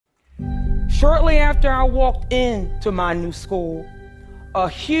Shortly after I walked into my new school, a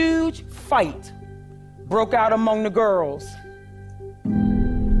huge fight broke out among the girls.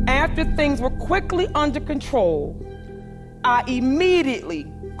 After things were quickly under control, I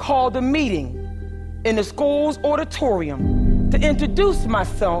immediately called a meeting in the school's auditorium to introduce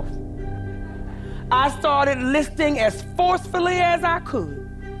myself. I started listing as forcefully as I could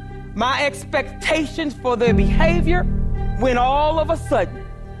my expectations for their behavior when all of a sudden,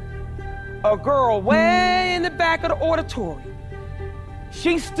 a girl way in the back of the auditorium,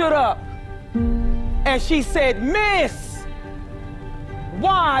 she stood up and she said, "Miss,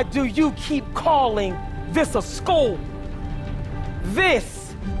 why do you keep calling this a school?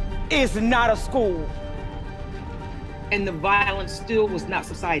 This is not a school." And the violence still was not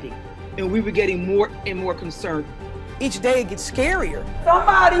subsiding. And we were getting more and more concerned. Each day it gets scarier.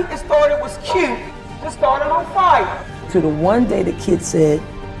 Somebody that thought it was cute just started on fire. To the one day the kid said,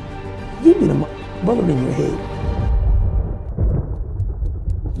 "You need a bullet in your head."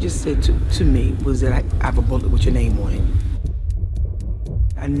 Just said to me was that I have a bullet with your name on it.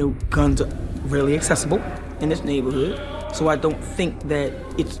 I know guns are really accessible in this neighborhood, so I don't think that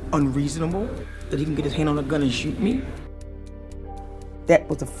it's unreasonable that he can get his hand on a gun and shoot me. That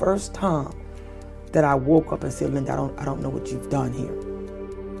was the first time that I woke up and said, "Linda, I don't know what you've done here,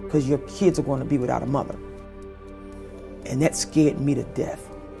 because your kids are going to be without a mother." And that scared me to death.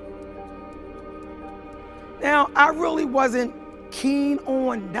 Now, I really wasn't keen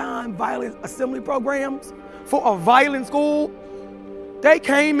on nonviolent assembly programs for a violent school. They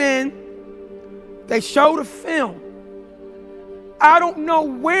came in, they showed a film. I don't know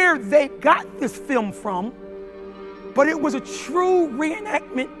where they got this film from, but it was a true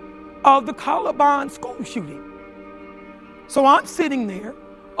reenactment of the Columbine school shooting. So I'm sitting there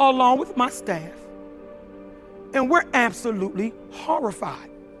along with my staff, and we're absolutely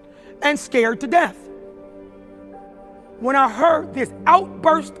horrified and scared to death when I heard this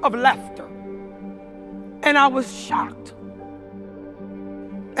outburst of laughter, and I was shocked.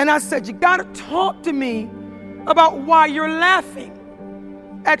 And I said, "You gotta talk to me about why you're laughing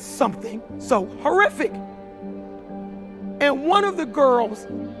at something so horrific." And one of the girls,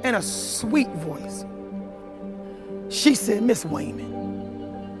 in a sweet voice, she said, "Miss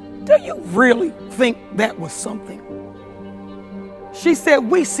Wayman, do you really think that was something?" She said,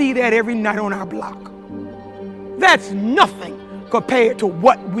 "We see that every night on our block. That's nothing compared to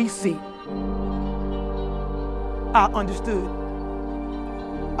what we see." I understood.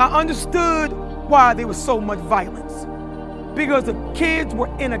 I understood why there was so much violence, because the kids were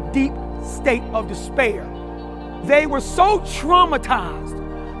in a deep state of despair. They were so traumatized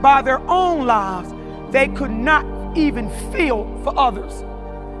by their own lives, they could not even feel for others.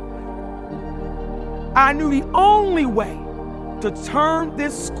 I knew the only way to turn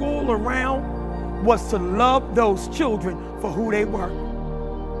this school around was to love those children for who they were.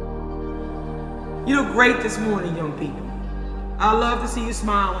 You look great this morning, young people. I love to see you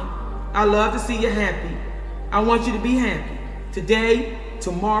smiling. I love to see you happy. I want you to be happy today,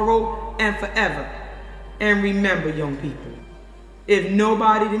 tomorrow, and forever. And remember, young people, if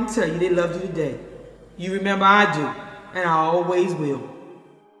nobody didn't tell you they loved you today, you remember I do, and I always will.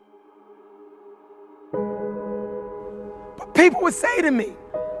 But people would say to me,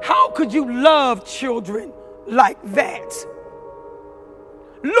 "How could you love children like that?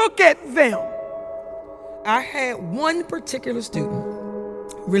 Look at them." I had one particular student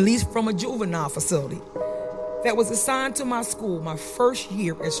released from a juvenile facility that was assigned to my school my first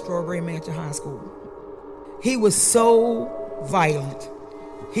year at Strawberry Mansion High School. He was so violent.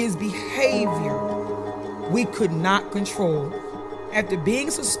 His behavior we could not control. After being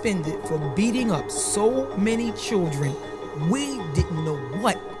suspended for beating up so many children, we didn't know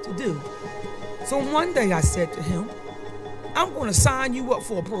what to do. So one day I said to him, "I'm going to sign you up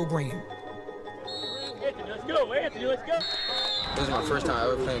for a program." Anthony, let's go. This is my first time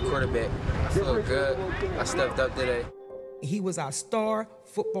ever playing quarterback. I feel good. I stepped up today. He was our star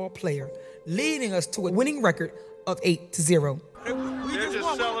football player, leading us to a winning record of 8-0. We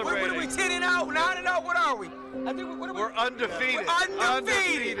just celebrating. What are we, 10-0, 9-0? What are we? I think we're undefeated.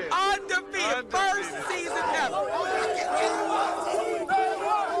 Undefeated. First season ever.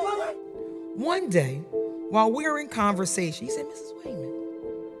 One day, while we were in conversation, he said, "Mrs. Wayman,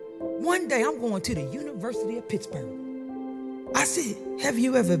 one day I'm going to the University of Pittsburgh." I said, "Have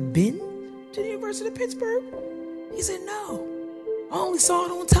you ever been to the University of Pittsburgh?" He said, "No, I only saw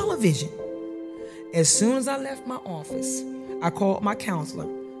it on television." As soon as I left my office, I called my counselor.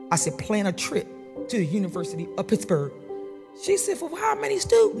 I said, "Plan a trip to the University of Pittsburgh." She said, "For how many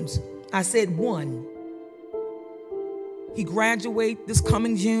students?" I said, "1. He graduates this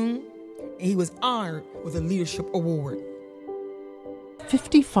coming June, and he was honored with a leadership award.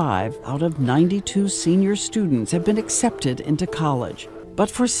 55 out of 92 senior students have been accepted into college. But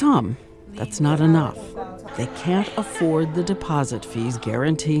for some, that's not enough. They can't afford the deposit fees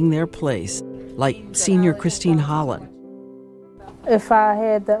guaranteeing their place, like senior Christine Holland. If I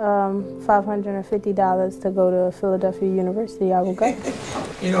had the $550 to go to Philadelphia University, I would go.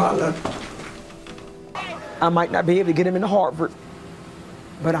 You know, I love you. I might not be able to get him into Harvard,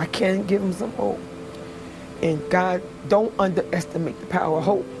 but I can give him some hope. And God, don't underestimate the power of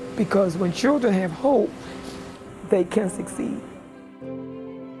hope, because when children have hope, they can succeed.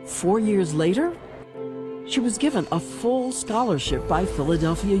 4 years later, she was given a full scholarship by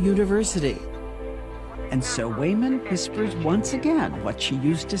Philadelphia University. And so Wayman whispers once again what she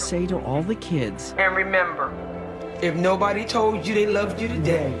used to say to all the kids. And remember, if nobody told you they loved you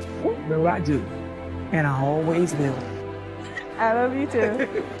today, well, I do. And I always will. I love you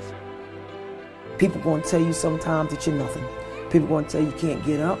too. People going to tell you sometimes that you're nothing. People going to tell you can't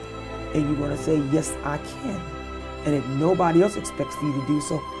get up, and you're going to say, yes, I can. And if nobody else expects for you to do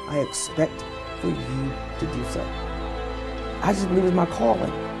so, I expect for you to do so. I just believe it's my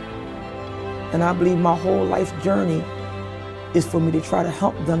calling. And I believe my whole life journey is for me to try to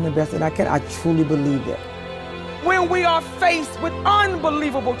help them the best that I can. I truly believe that. When we are faced with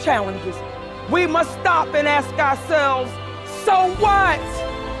unbelievable challenges, we must stop and ask ourselves, so what?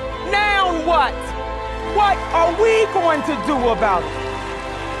 Now what? What are we going to do about it?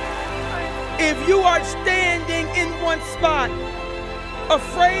 If you are standing in one spot,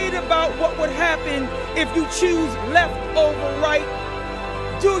 afraid about what would happen if you choose left over right,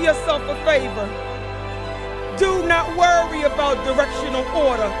 do yourself a favor. Do not worry about directional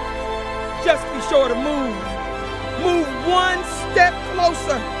order. Just be sure to move. Move one step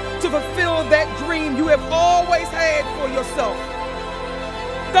closer to fulfill that dream you have always had for yourself.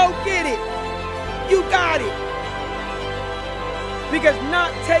 Go get it. You got it. Because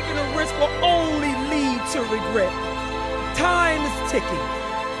not taking a risk will only lead to regret. Time is ticking.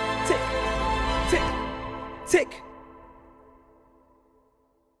 Tick, tick, tick.